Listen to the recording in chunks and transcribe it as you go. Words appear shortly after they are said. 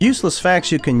Useless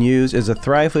Facts You Can Use is a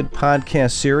Thrivehood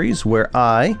podcast series where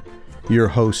I, your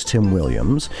host Tim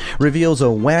Williams, reveals a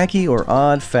wacky or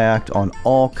odd fact on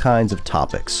all kinds of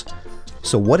topics.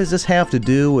 So what does this have to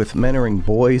do with mentoring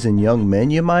boys and young men,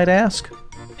 you might ask?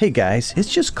 Hey guys,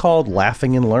 it's just called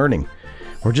laughing and learning.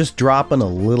 We're just dropping a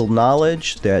little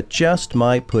knowledge that just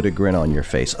might put a grin on your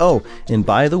face. Oh, and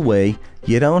by the way,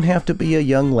 you don't have to be a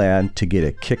young lad to get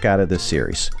a kick out of this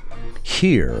series.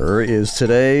 Here is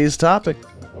today's topic.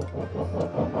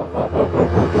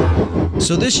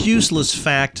 So this useless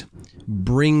fact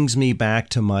brings me back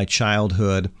to my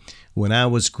childhood. When I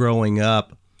was growing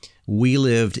up, we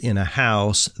lived in a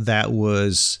house that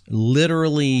was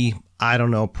literally,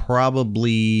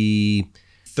 probably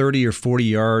 30 or 40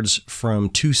 yards from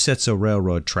two sets of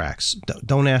railroad tracks.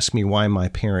 Don't ask me why my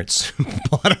parents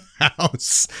bought a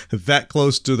house that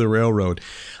close to the railroad.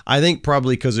 I think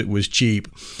probably because it was cheap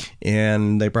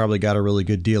and they probably got a really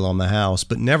good deal on the house.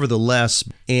 But nevertheless,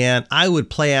 and I would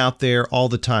play out there all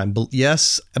the time. But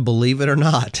yes, believe it or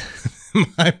not,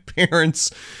 my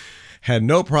parents had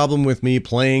no problem with me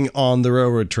playing on the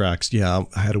railroad tracks. Yeah,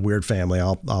 I had a weird family.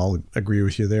 I'll agree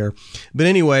with you there. But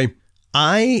anyway,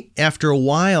 after a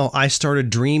while, I started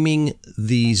dreaming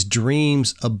these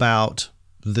dreams about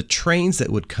the trains that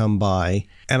would come by.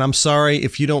 And I'm sorry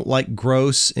if you don't like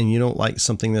gross and you don't like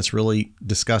something that's really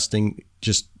disgusting,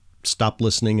 just stop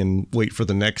listening and wait for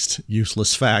the next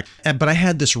useless fact. But I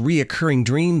had this reoccurring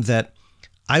dream that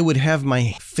I would have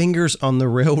my fingers on the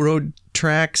railroad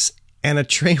tracks and a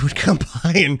train would come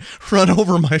by and run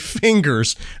over my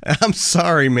fingers. I'm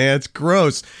sorry, man. It's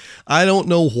gross. I don't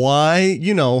know why.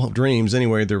 You know, dreams,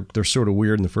 anyway, they're sort of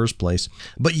weird in the first place.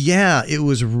 But yeah, it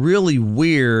was really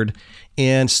weird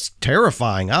and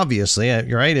terrifying, obviously,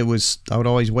 right? I would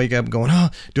always wake up going, oh,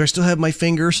 do I still have my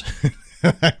fingers?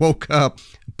 I woke up.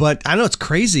 But I know it's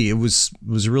crazy. It was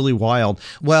really wild.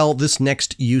 Well, this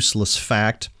next useless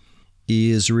fact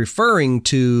is referring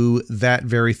to that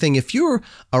very thing. If you're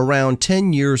around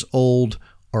 10 years old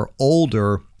or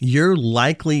older, you're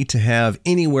likely to have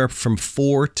anywhere from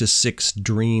 4 to 6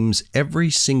 dreams every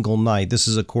single night. This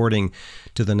is according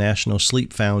to the National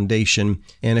Sleep Foundation.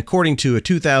 And according to a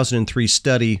 2003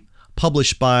 study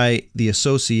published by the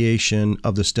Association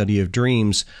of the Study of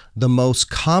Dreams, the most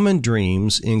common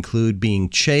dreams include being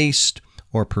chased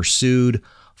or pursued,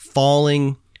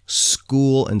 falling,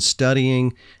 school and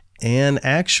studying, and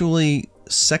actually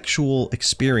sexual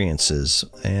experiences.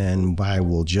 And I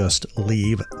will just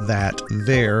leave that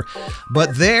there.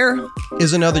 But there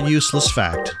is another useless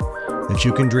fact that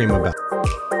you can dream about.